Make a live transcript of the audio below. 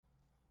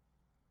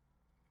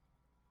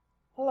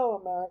Hello,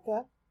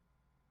 America.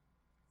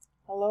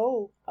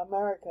 Hello,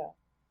 America.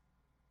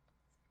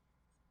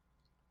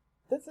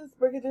 This is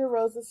Brigadier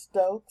Rosa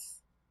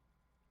Stokes,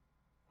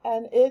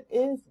 and it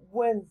is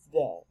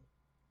Wednesday,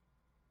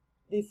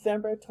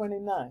 December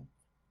 29th,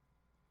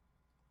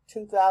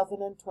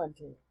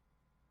 2020.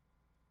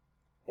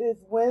 It is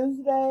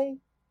Wednesday,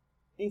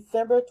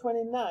 December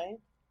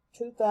 29th,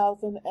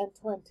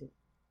 2020.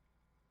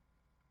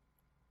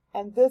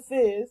 And this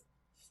is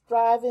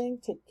Striving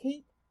to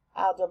Keep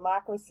Our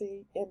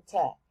Democracy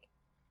Intact.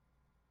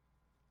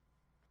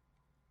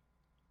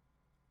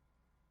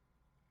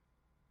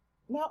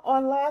 Now,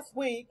 on last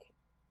week,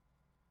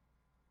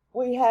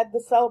 we had the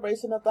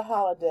celebration of the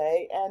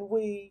holiday, and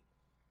we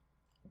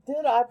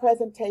did our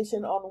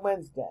presentation on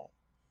Wednesday.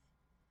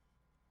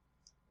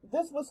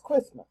 This was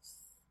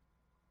Christmas.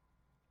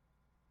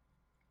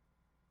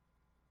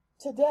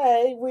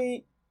 Today,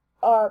 we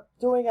are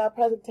doing our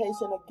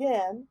presentation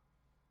again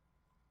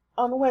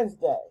on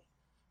Wednesday.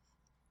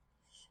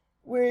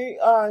 We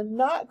are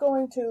not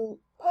going to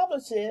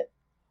publish it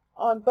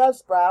on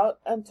Buzzsprout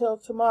until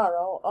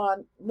tomorrow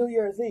on New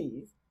Year's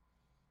Eve.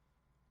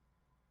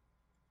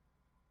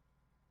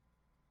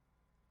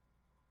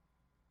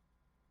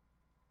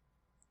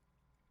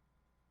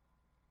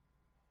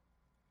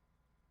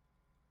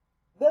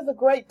 There's a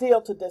great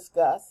deal to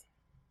discuss,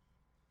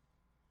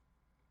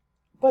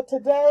 but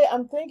today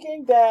I'm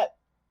thinking that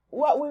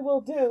what we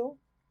will do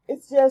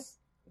is just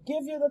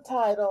give you the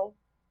title,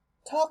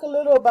 talk a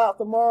little about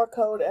the moral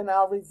code and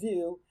our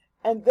review,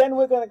 and then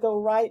we're going to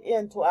go right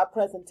into our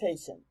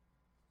presentation.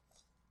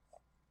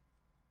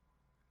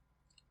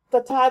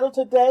 The title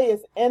today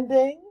is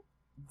Ending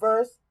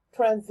versus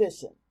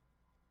Transition.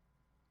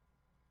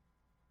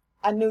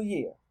 A New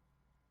Year.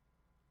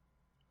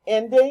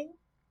 Ending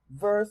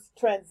versus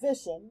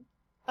Transition.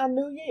 A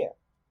New Year.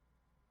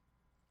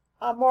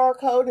 Our moral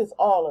code is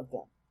all of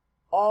them.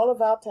 All of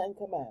our 10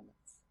 commandments.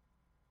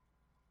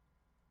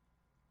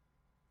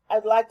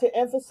 I'd like to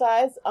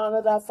emphasize,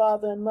 honor thy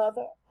father and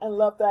mother, and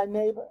love thy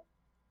neighbor.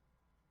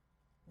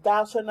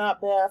 Thou shalt not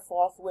bear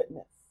false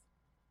witness,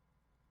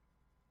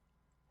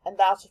 and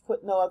thou shalt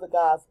put no other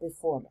gods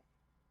before me.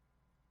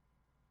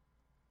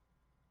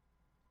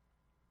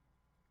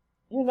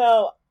 You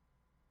know,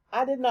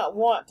 I did not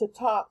want to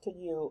talk to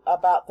you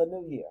about the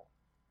new year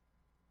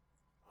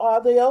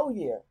or the old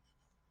year,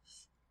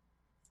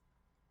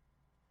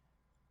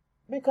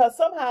 because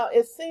somehow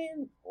it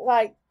seemed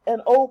like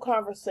an old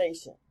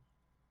conversation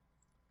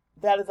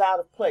that is out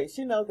of place.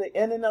 You know, the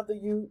ending of the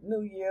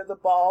new year, the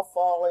ball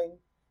falling,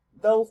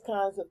 those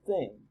kinds of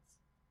things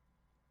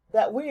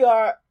that we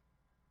are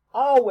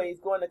always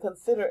going to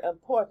consider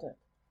important.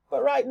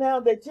 But right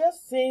now, they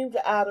just seemed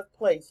out of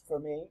place for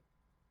me.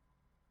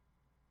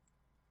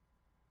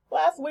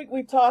 Last week,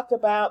 we talked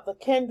about the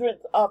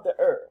kindred of the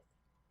earth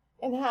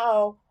and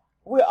how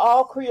we're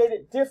all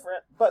created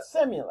different but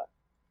similar.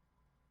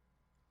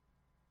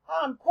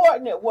 How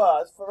important it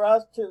was for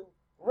us to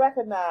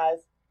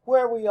recognize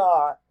where we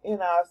are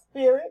in our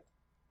spirit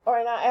or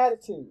in our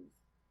attitudes.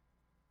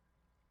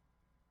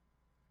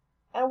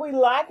 And we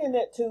liken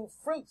it to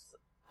fruits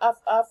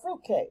of a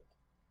fruitcake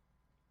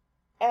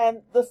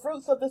and the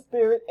fruits of the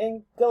Spirit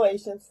in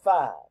Galatians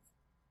 5,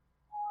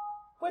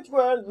 which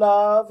were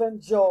love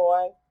and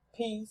joy,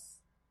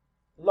 peace,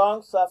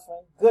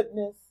 long-suffering,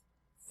 goodness,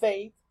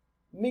 faith,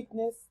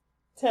 meekness,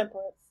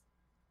 temperance.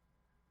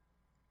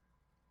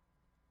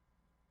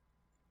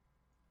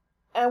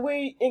 And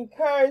we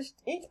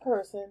encouraged each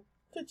person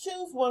to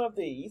choose one of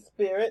these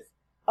spirits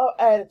or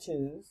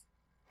attitudes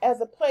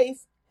as a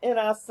place in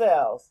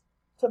ourselves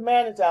to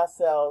manage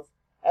ourselves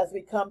as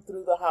we come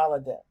through the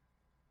holiday.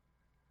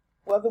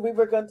 Whether we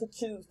were going to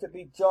choose to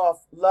be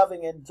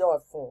loving and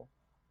joyful,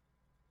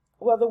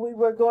 whether we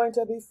were going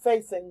to be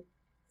facing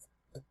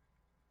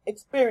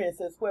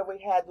experiences where we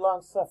had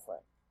long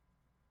suffering,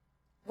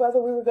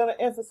 whether we were going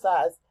to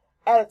emphasize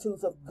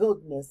attitudes of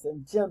goodness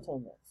and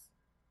gentleness.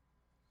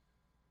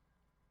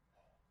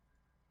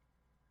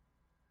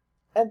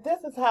 And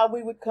this is how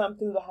we would come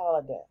through the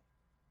holiday.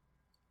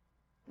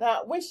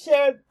 Now,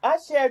 I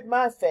shared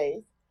my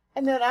faith,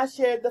 and then I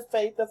shared the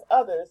faith of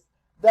others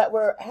that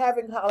were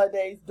having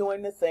holidays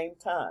during the same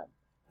time.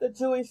 The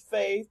Jewish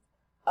faith,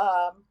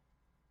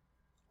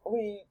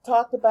 we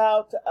talked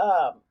about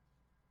the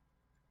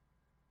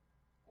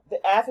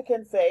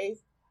African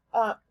faith,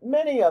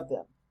 many of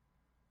them.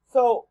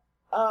 So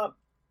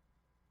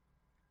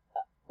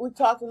we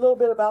talked a little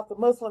bit about the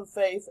Muslim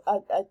faith.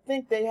 I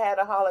think they had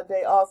a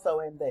holiday also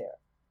in there.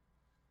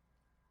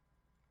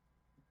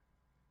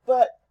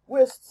 But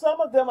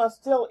some of them are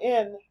still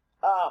in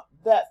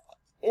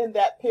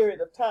that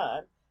period of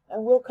time,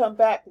 and we'll come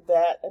back to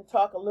that and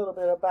talk a little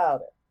bit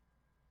about it.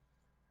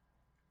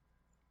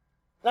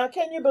 Now,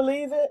 can you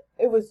believe it?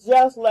 It was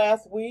just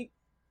last week,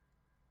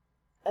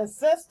 and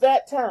since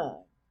that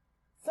time,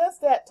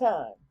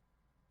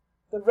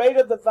 the rate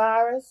of the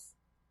virus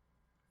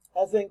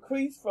has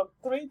increased from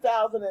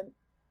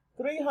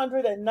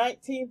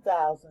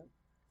 319,000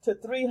 to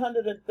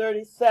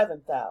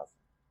 337,000.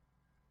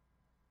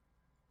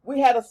 We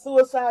had a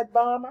suicide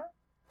bomber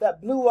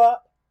that blew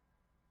up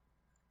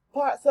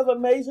parts of a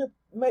major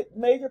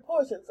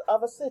portions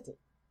of a city.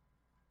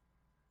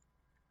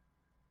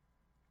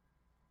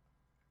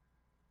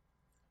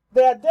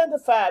 They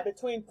identified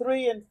between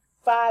 3 and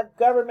 5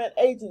 government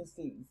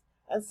agencies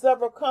and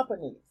several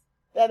companies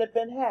that had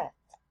been hacked.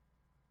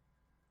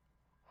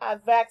 Our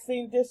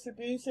vaccine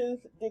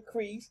distributions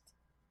decreased,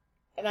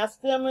 and our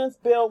stimulus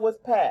bill was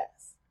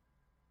passed.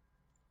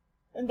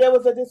 And there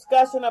was a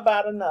discussion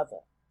about another.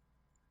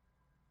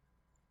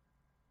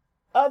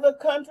 Other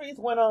countries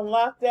went on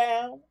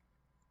lockdown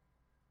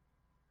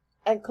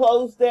and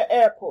closed their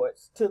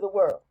airports to the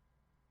world.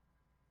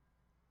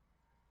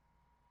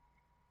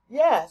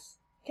 Yes,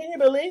 can you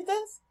believe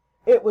this?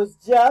 It was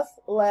just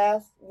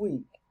last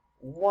week,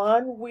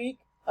 1 week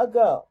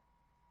ago.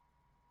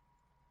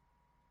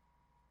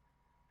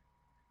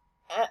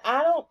 And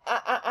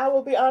I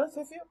will be honest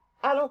with you,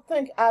 I don't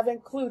think I've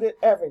included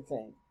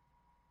everything.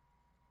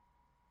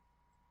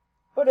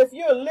 But if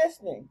you're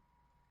listening,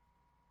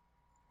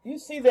 you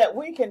see that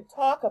we can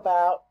talk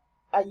about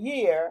a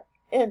year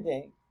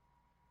ending,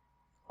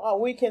 or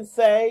we can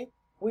say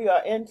we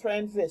are in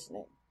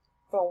transitioning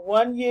from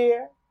one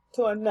year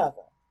to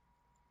another,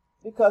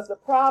 because the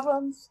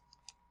problems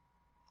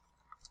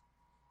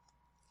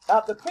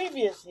of the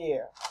previous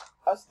year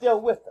are still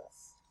with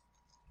us.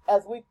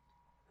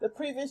 The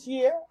previous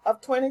year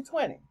of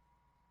 2020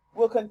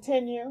 will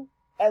continue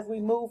as we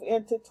move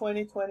into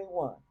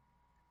 2021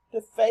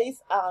 to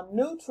face our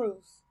new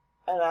truths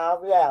and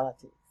our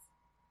realities.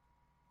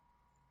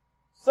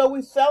 So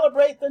we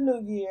celebrate the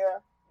new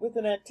year with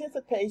an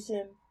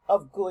anticipation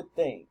of good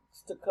things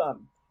to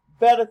come,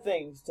 better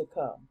things to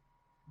come,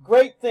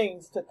 great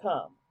things to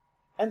come,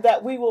 and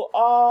that we will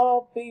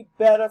all be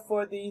better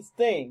for these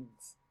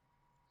things.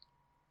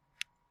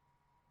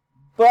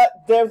 But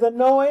there's a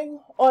knowing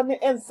on the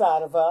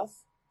inside of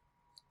us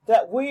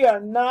that we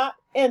are not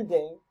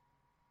ending,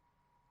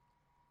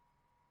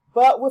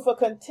 but with a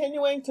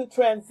continuing to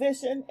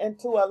transition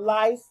into a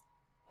life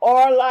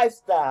or a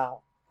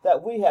lifestyle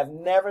that we have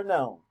never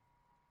known.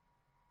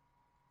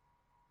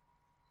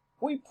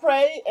 We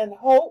pray and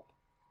hope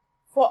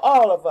for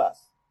all of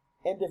us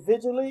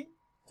individually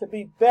to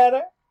be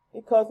better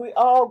because we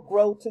all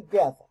grow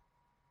together.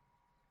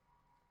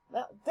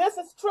 Now, this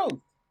is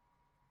truth.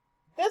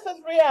 This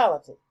is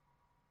reality.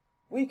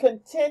 We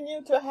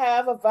continue to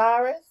have a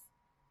virus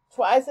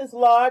twice as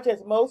large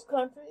as most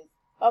countries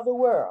of the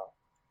world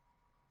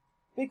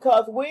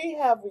because we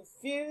have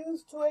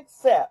refused to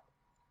accept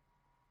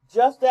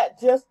just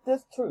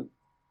this truth,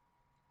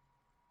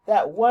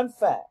 that one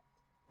fact,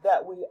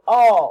 that we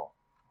all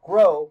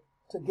grow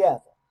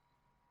together.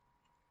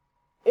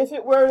 If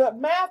it were a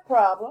math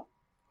problem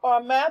or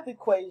a math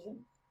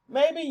equation,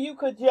 maybe you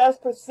could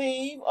just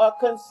perceive or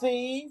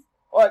conceive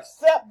or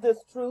accept this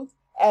truth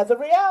as a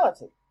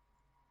reality.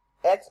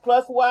 X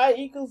plus Y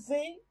equals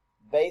Z,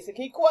 basic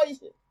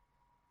equation.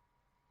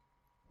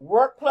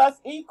 Work plus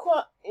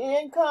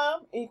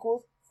income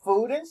equals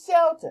food and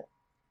shelter.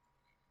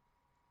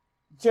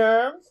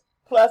 Germs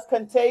plus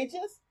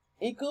contagious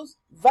equals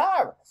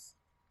virus.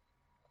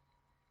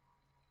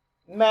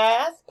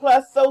 Mass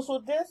plus social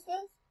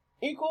distance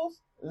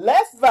equals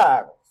less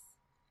virus.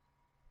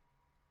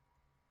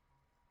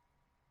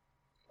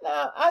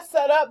 Now, I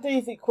set up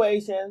these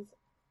equations,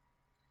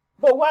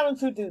 but why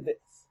don't you do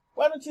this?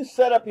 Why don't you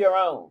set up your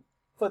own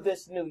for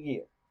this new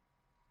year?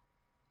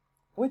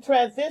 We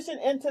transition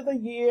into the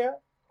year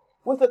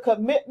with a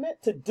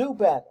commitment to do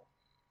better.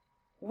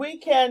 We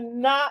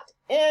cannot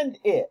end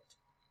it,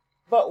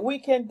 but we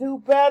can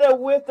do better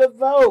with the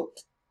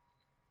vote.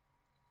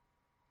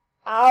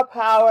 Our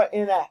power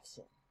in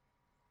action.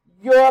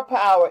 Your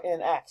power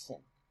in action.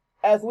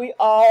 As we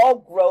all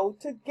grow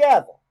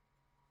together.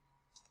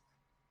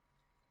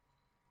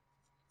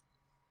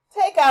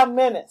 Take our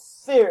minutes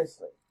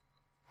seriously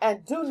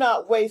and do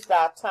not waste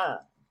our time.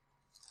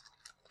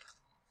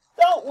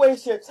 Don't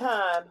waste your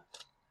time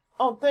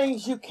on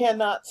things you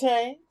cannot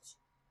change,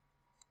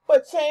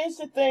 but change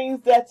the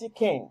things that you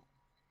can.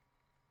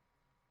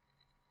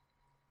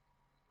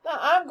 Now,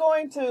 I'm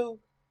going to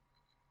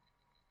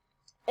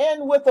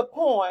end with a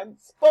poem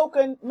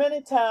spoken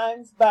many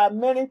times by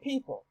many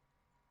people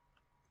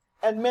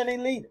and many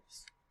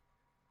leaders.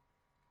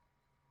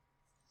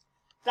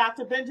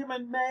 Dr.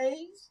 Benjamin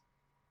Mays,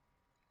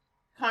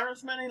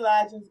 Congressman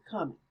Elijah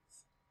Cummings.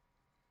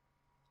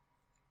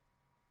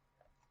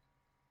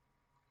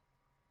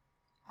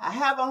 I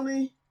have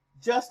only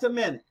just a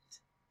minute,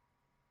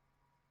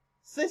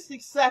 60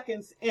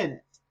 seconds in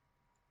it.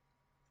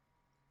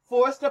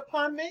 Forced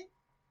upon me,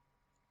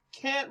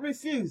 can't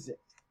refuse it.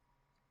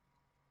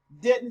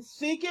 Didn't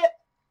seek it,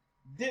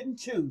 didn't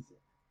choose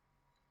it.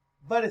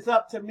 But it's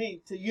up to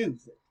me to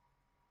use it.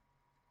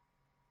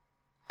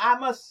 I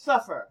must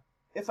suffer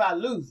if I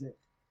lose it.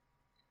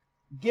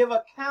 Give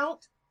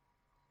account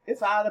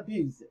if I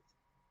abuse it.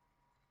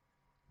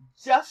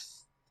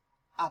 Just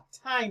a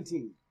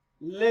tiny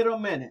little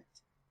minute,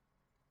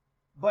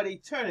 but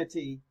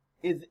eternity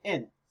is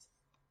in it.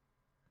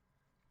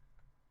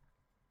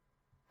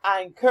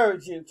 I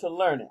encourage you to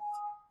learn it.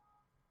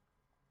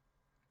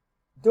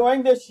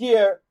 During this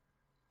year,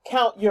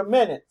 count your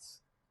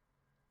minutes.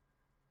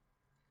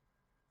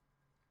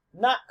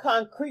 Not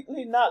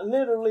concretely, not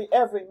literally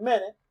every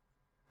minute,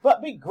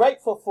 but be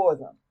grateful for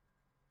them.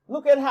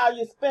 Look at how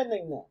you're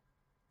spending them.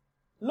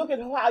 Look at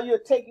how you're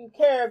taking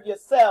care of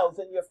yourselves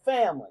and your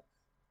family.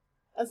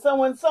 And so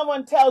when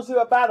someone tells you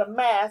about a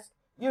mask,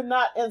 you're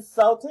not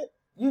insulted.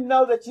 You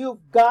know that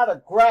you've got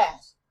a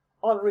grasp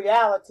on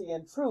reality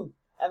and truth,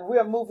 and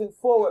we're moving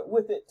forward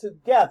with it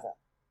together.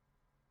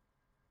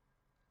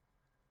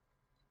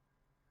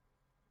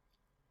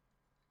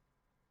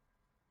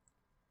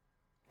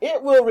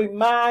 It will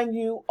remind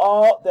you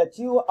all that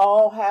you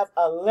all have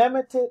a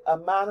limited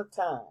amount of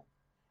time,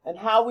 and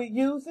how we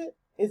use it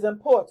is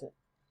important,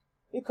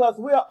 because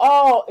we're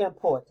all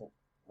important.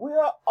 We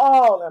are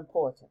all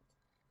important.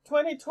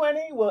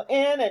 2020 will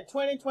end and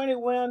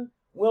 2021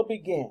 will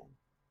begin.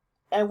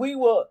 And we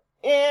will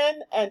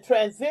end and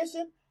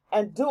transition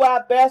and do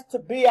our best to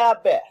be our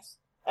best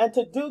and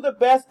to do the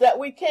best that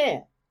we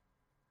can.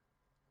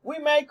 We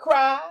may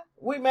cry,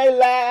 we may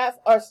laugh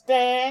or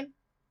stand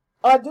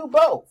or do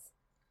both.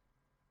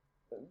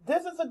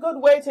 This is a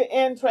good way to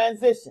end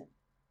transition,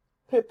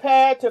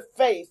 prepared to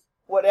face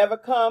whatever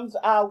comes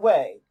our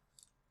way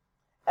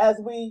as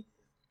we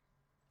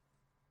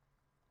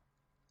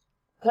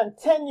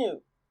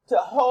continue to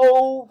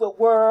hold the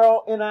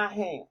world in our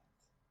hands,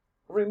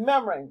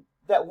 remembering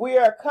that we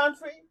are a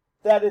country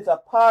that is a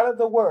part of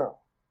the world.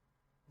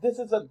 This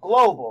is a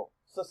global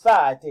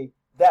society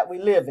that we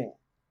live in.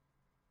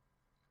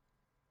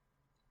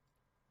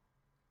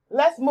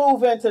 Let's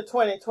move into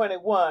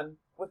 2021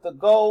 with the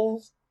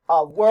goals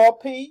of world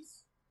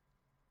peace,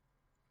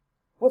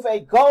 with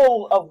a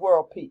goal of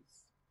world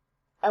peace,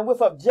 and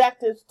with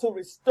objectives to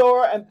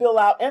restore and build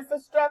our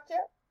infrastructure,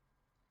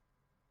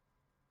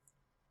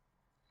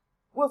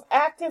 with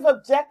active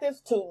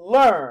objectives to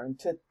learn,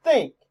 to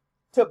think,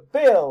 to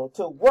build,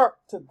 to work,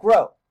 to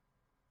grow,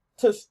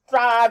 to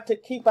strive to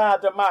keep our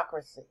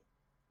democracy,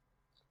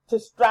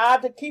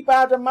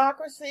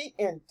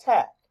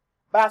 intact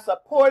by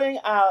supporting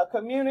our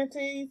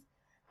communities,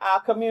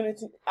 our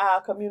community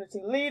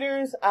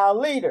leaders, our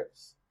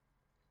leaders,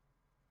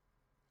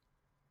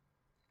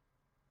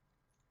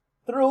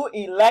 through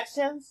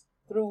elections,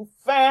 through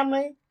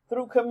family,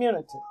 through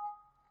community,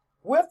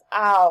 with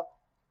our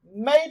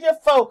major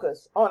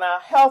focus on our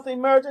health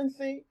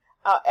emergency,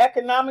 our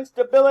economic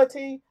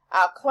stability,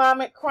 our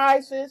climate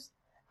crisis,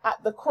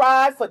 the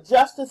cry for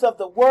justice of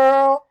the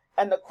world,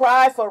 and the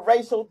cry for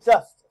racial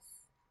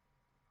justice.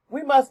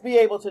 We must be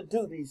able to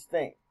do these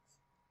things,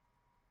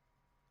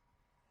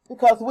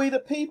 because we, the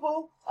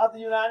people of the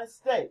United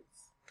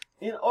States,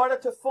 in order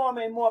to form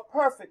a more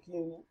perfect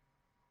union,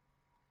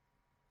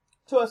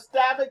 to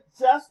establish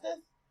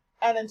justice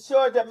and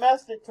ensure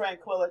domestic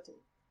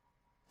tranquility,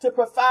 to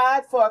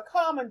provide for a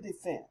common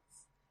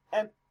defense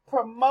and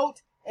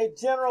promote a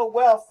general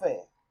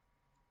welfare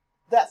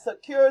that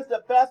secures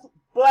the best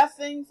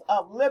blessings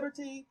of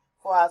liberty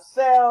for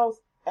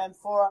ourselves and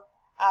for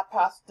our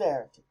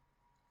posterity,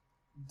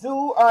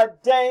 do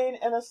ordain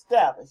and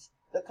establish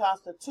the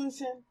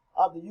Constitution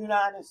of the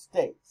United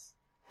States,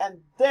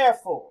 and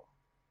therefore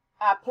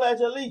I pledge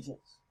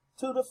allegiance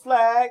to the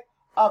flag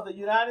of the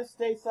United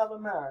States of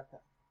America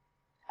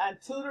and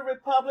to the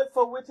republic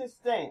for which it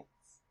stands,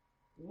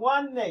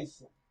 one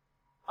nation,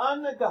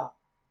 under God,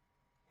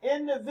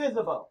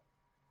 indivisible,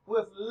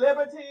 with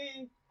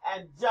liberty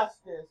and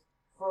justice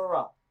for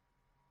all.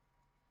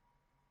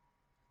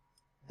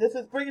 This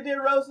is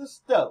Brigadier Rosa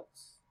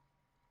Stokes,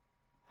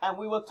 and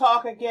we will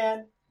talk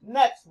again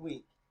next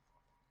week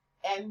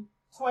in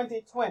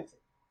 2020.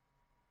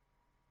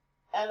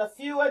 And a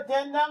few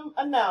addendum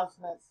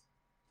announcements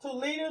to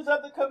leaders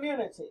of the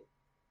community.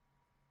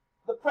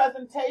 The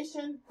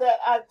presentation that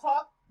I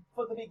taught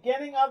for the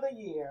beginning of the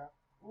year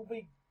will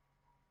be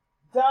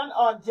done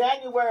on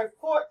January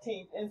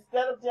 14th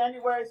instead of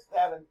January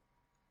 7th,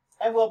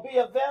 and will be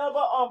available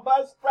on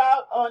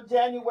Buzzsprout on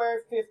January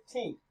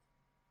 15th.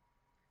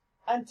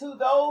 And to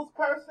those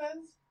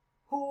persons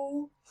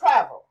who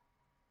travel,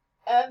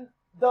 and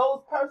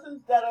those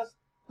persons that are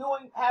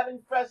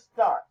having fresh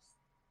starts,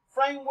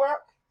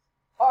 framework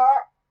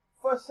are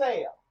for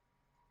sale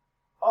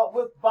or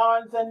with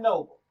Barnes and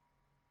Noble.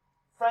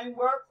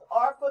 Frameworks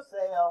are for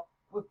sale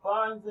with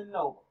Barnes and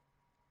Noble.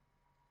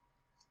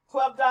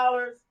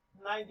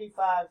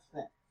 $12.95.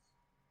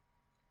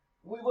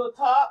 We will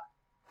talk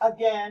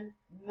again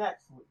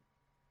next week.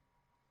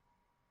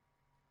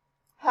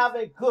 Have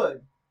a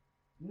good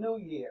New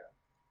Year.